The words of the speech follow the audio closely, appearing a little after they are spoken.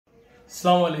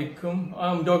Assalamu alaikum.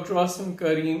 I'm Dr.Asim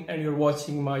Karim and you're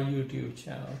watching my YouTube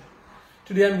channel.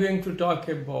 Today I'm going to talk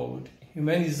about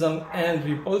humanism and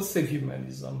repulsive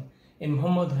humanism in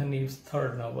Mohammad Hanif's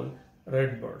third novel,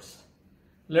 Redbirds.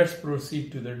 Let's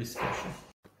proceed to the discussion.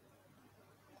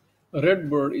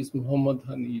 Redbird is Mohammad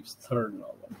Hanif's third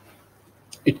novel.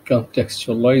 It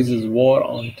contextualizes war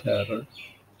on terror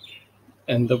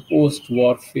and the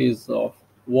post-war phase of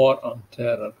war on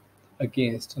terror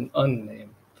against an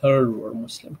unnamed third world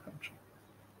Muslim country.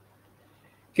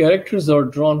 Characters are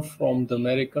drawn from the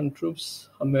American troops,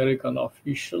 American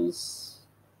officials,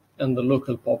 and the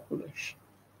local population.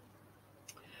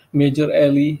 Major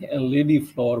Ali and Lady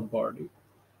Flowerbody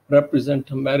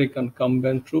represent American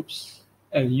combat troops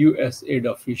and U.S. aid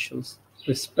officials,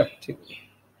 respectively.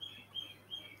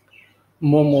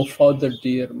 Momo, Father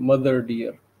Dear, Mother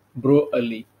Dear, Bro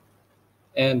Ali,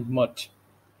 and Mutt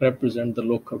represent the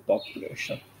local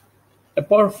population.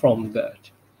 Apart from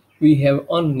that, we have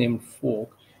unnamed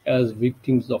folk as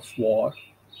victims of war,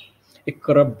 a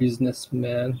corrupt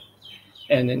businessman,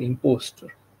 and an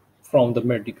impostor from the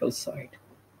medical side.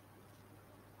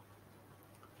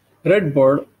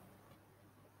 Redbird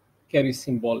carries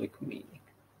symbolic meaning,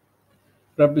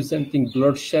 representing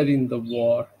bloodshed in the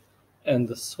war and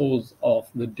the souls of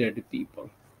the dead people.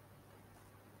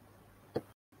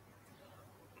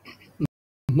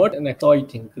 Mutt, an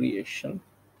exciting creation,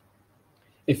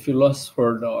 a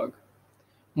philosopher dog,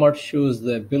 Mutt shows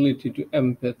the ability to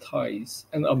empathize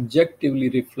and objectively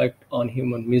reflect on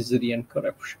human misery and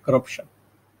corruption.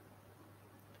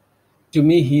 To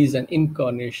me, he is an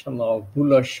incarnation of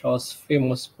Bulleh Shah's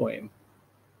famous poem,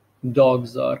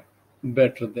 "Dogs are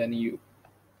better than you."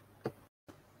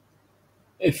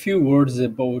 A few words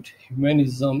about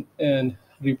humanism and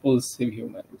repulsive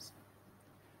humanism.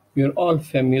 We are all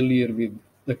familiar with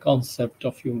the concept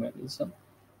of humanism.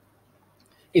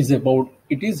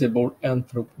 It is about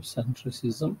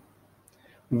anthropocentrism,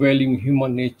 valuing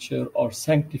human nature or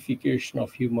sanctification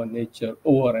of human nature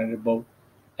over and above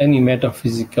any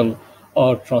metaphysical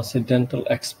or transcendental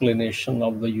explanation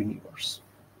of the universe.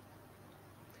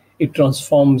 It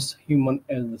transforms human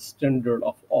as the standard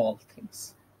of all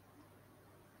things.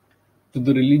 To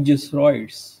the religious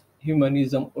rites,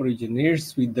 humanism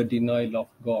originates with the denial of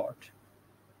God,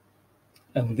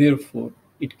 and therefore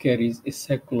it carries a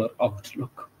secular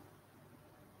outlook.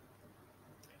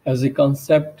 As a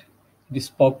concept, it is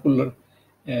popular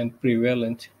and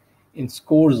prevalent in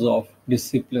scores of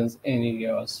disciplines and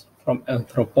areas, from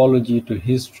anthropology to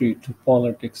history to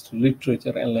politics to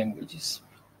literature and languages.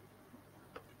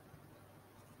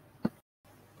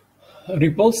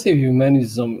 Repulsive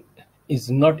humanism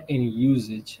is not in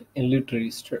usage in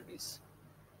literary studies.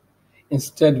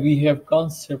 Instead, we have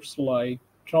concepts like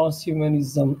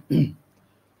transhumanism,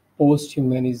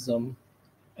 posthumanism,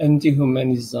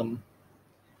 anti-humanism,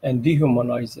 and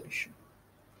dehumanization.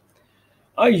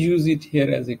 I use it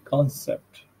here as a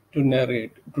concept to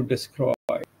narrate, to describe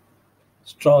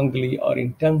strongly or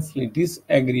intensely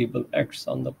disagreeable acts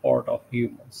on the part of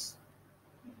humans,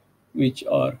 which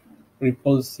are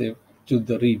repulsive to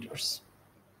the readers.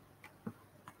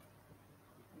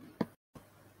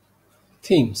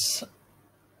 Themes.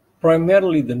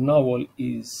 Primarily, the novel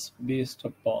is based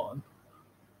upon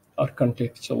or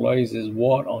contextualizes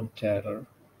war on terror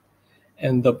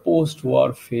and the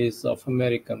post-war phase of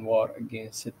American war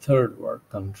against a third world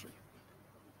country.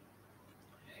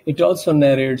 It also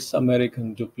narrates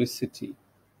American duplicity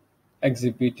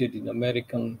exhibited in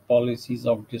American policies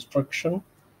of destruction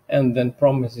and then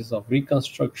promises of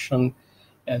reconstruction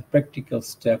and practical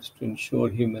steps to ensure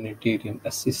humanitarian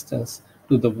assistance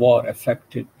to the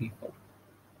war-affected people.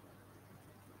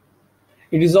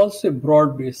 It is also a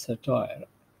broad-based satire,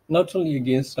 not only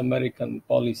against American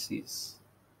policies,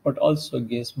 but also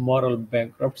against moral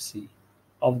bankruptcy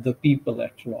of the people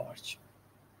at large.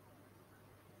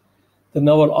 The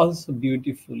novel also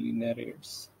beautifully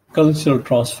narrates cultural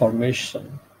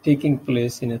transformation taking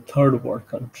place in a third world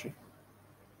country,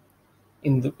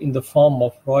 in the form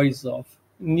of rise of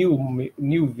new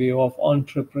wave of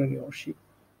entrepreneurship.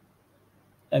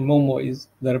 And Momo is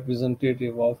the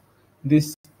representative of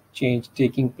this change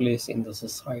taking place in the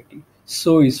society.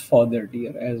 So is Father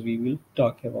Dear, as we will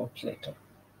talk about later.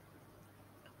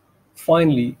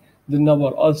 Finally, the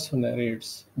novel also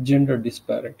narrates gender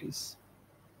disparities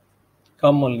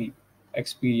commonly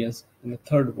experienced in a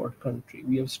third world country.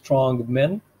 We have strong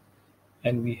men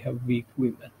and we have weak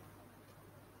women.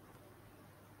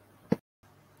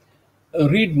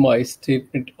 Read my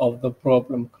statement of the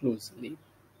problem closely,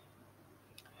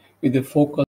 with a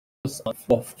focus on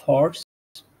thoughts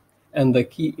and the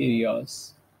key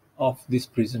areas of this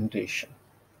presentation.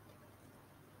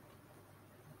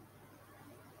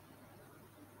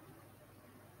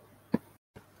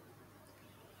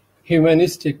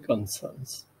 Humanistic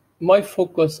concerns. My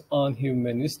focus on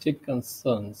humanistic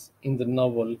concerns in the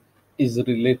novel is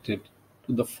related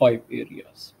to the five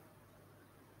areas.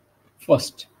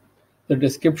 First, the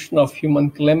description of human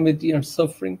calamity and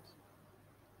suffering.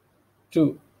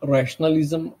 Two,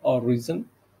 rationalism or reason.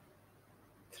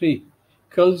 Three,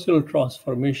 cultural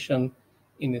transformation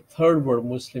in a third world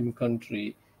Muslim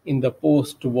country in the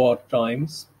post-war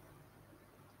times.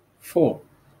 Four,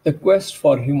 the quest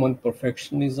for human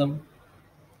perfectionism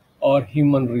or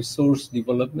human resource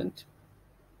development.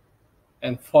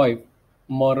 And five,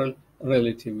 moral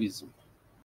relativism.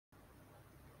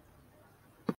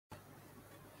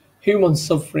 Human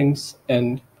sufferings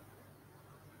and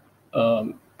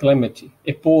calamity,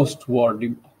 a post-war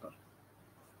debacle.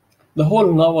 The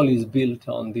whole novel is built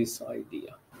on this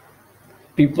idea.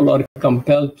 People are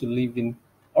compelled to live in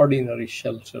ordinary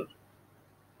shelter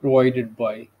provided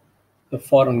by the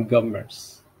foreign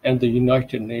governments and the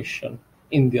United Nations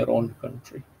in their own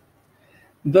country.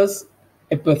 Thus,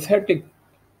 a pathetic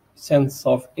sense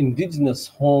of indigenous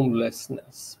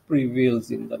homelessness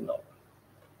prevails in the novel.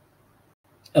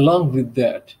 Along with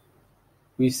that,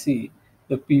 we see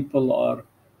the people are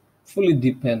fully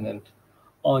dependent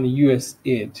on US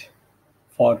aid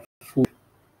for food,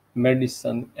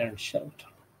 medicine, and shelter.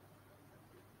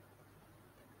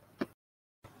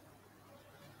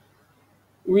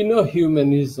 We know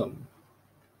humanism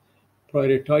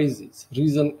prioritizes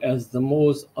reason as the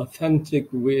most authentic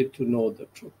way to know the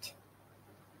truth.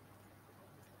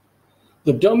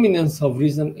 The dominance of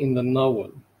reason in the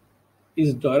novel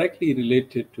is directly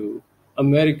related to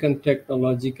American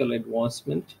technological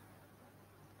advancement,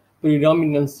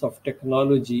 predominance of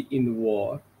technology in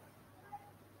war,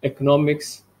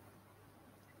 economics,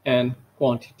 and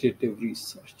quantitative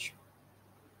research.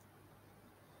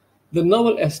 The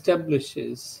novel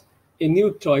establishes a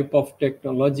new type of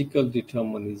technological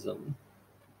determinism,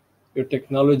 where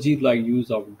technology like use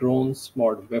of drones,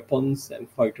 smart weapons, and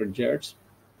fighter jets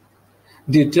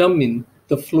determine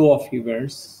the flow of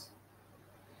events,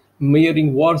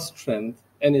 measuring war strength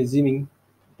and assuming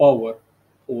power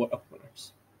over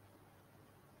opponents.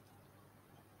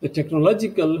 The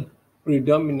technological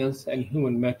predominance and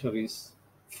human matter is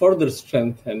further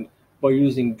strengthened by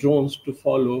using drones to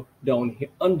follow down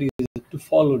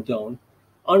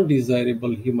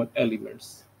undesirable human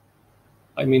elements,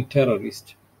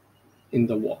 terrorists, in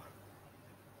the war.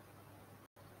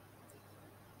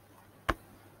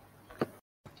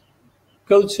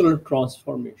 Cultural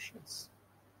transformations.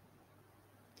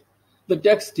 The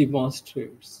text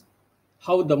demonstrates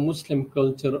how the Muslim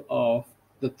culture of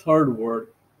the Third World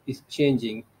is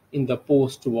changing in the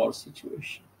post-war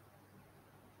situation.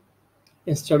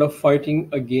 Instead of fighting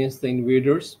against the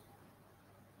invaders,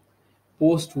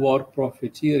 post-war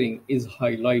profiteering is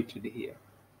highlighted here.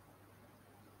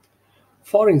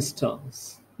 For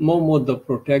instance, Momo, the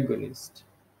protagonist,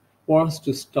 wants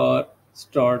to start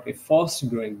a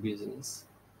fast-growing business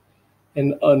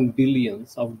and earn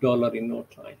billions of dollars in no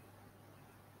time.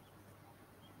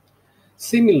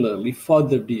 Similarly,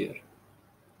 Father Dear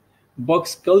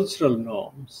bucks cultural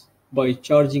norms by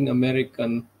charging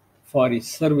American for his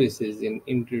services in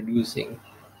introducing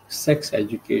sex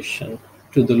education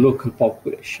to the local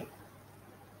population.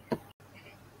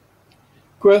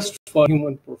 Quest for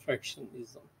human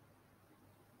perfectionism.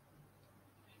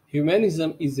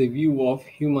 Humanism is a view of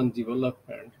human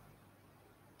development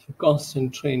through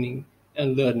constant training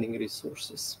and learning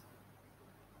resources.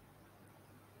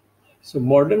 So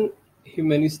modern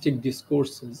humanistic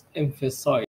discourses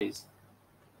emphasize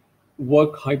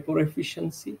work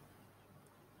hyper-efficiency.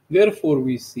 Therefore,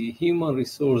 we see human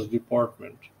resource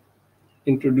department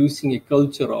introducing a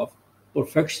culture of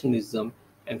perfectionism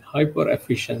and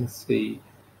hyper-efficiency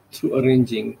through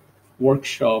arranging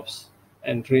workshops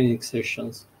and training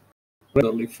sessions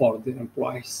regularly for their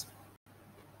employees.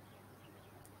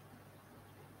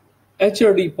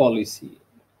 HRD policy,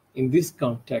 in this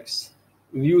context,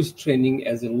 views training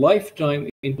as a lifetime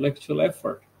intellectual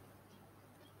effort,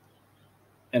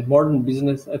 and modern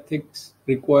business ethics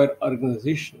require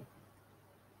organization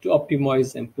to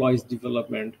optimize employees'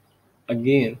 development,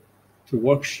 again through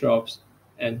workshops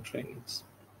and trainings.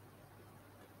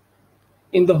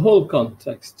 In the whole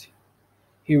context,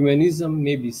 humanism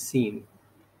may be seen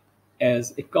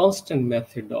as a constant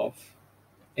method of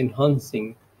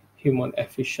enhancing human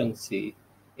efficiency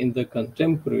in the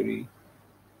contemporary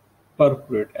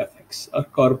corporate ethics or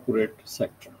corporate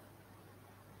sector.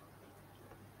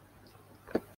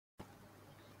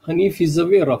 Hanif is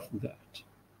aware of that,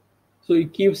 so he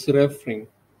keeps referring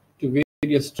to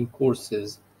various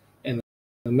courses and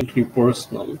the military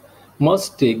personnel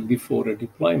must take before a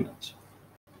deployment.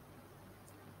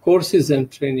 Courses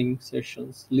and training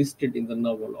sessions listed in the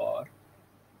novel are: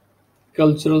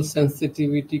 cultural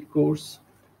sensitivity course,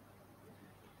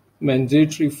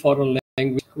 mandatory foreign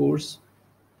language course,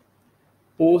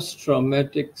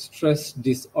 post-traumatic stress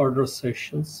disorder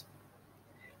sessions,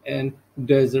 and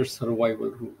desert survival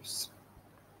rules.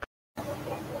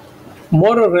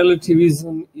 Moral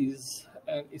relativism is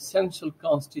an essential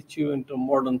constituent of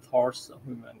modern thoughts of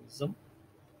humanism,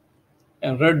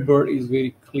 and Redbird is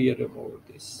very clear about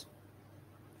this.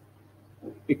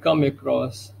 We come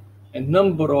across a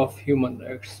number of human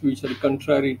acts which are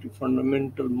contrary to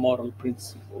fundamental moral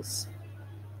principles.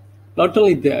 Not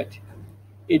only that,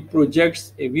 it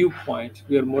projects a viewpoint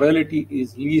where morality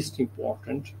is least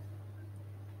important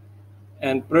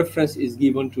and preference is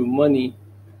given to money,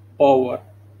 power,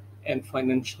 and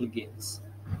financial gains.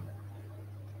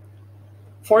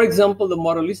 For example, the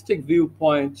moralistic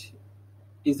viewpoint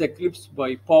is eclipsed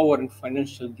by power and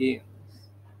financial gains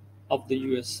of the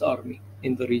US Army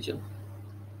in the region.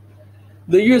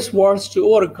 The US wants to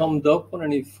overcome the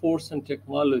opponent with force and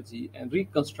technology and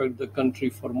reconstruct the country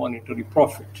for monetary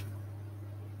profit.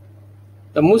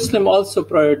 The Muslims also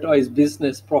prioritize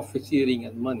business, profiteering,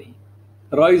 and money.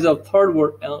 The rise of third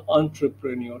world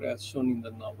entrepreneur, as shown in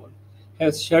the novel,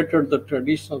 has shattered the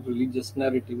traditional religious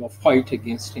narrative of fight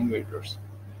against invaders.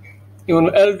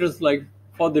 Even elders like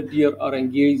Father Deer are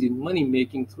engaged in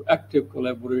money-making through active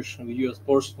collaboration with US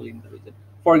personnel in the region.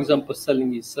 For example,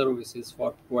 selling his services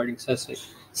for providing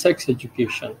sex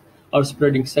education or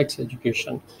spreading sex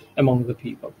education among the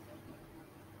people.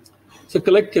 So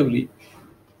collectively,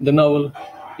 the novel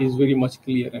is very much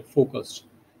clear and focused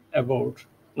about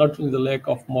not only the lack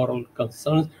of moral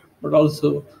concerns, but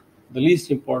also the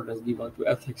least importance given to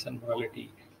ethics and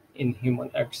morality in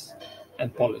human acts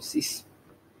and policies.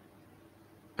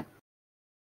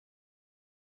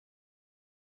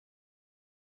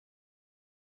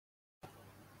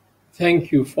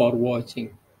 Thank you for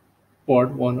watching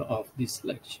part 1 of this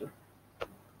lecture.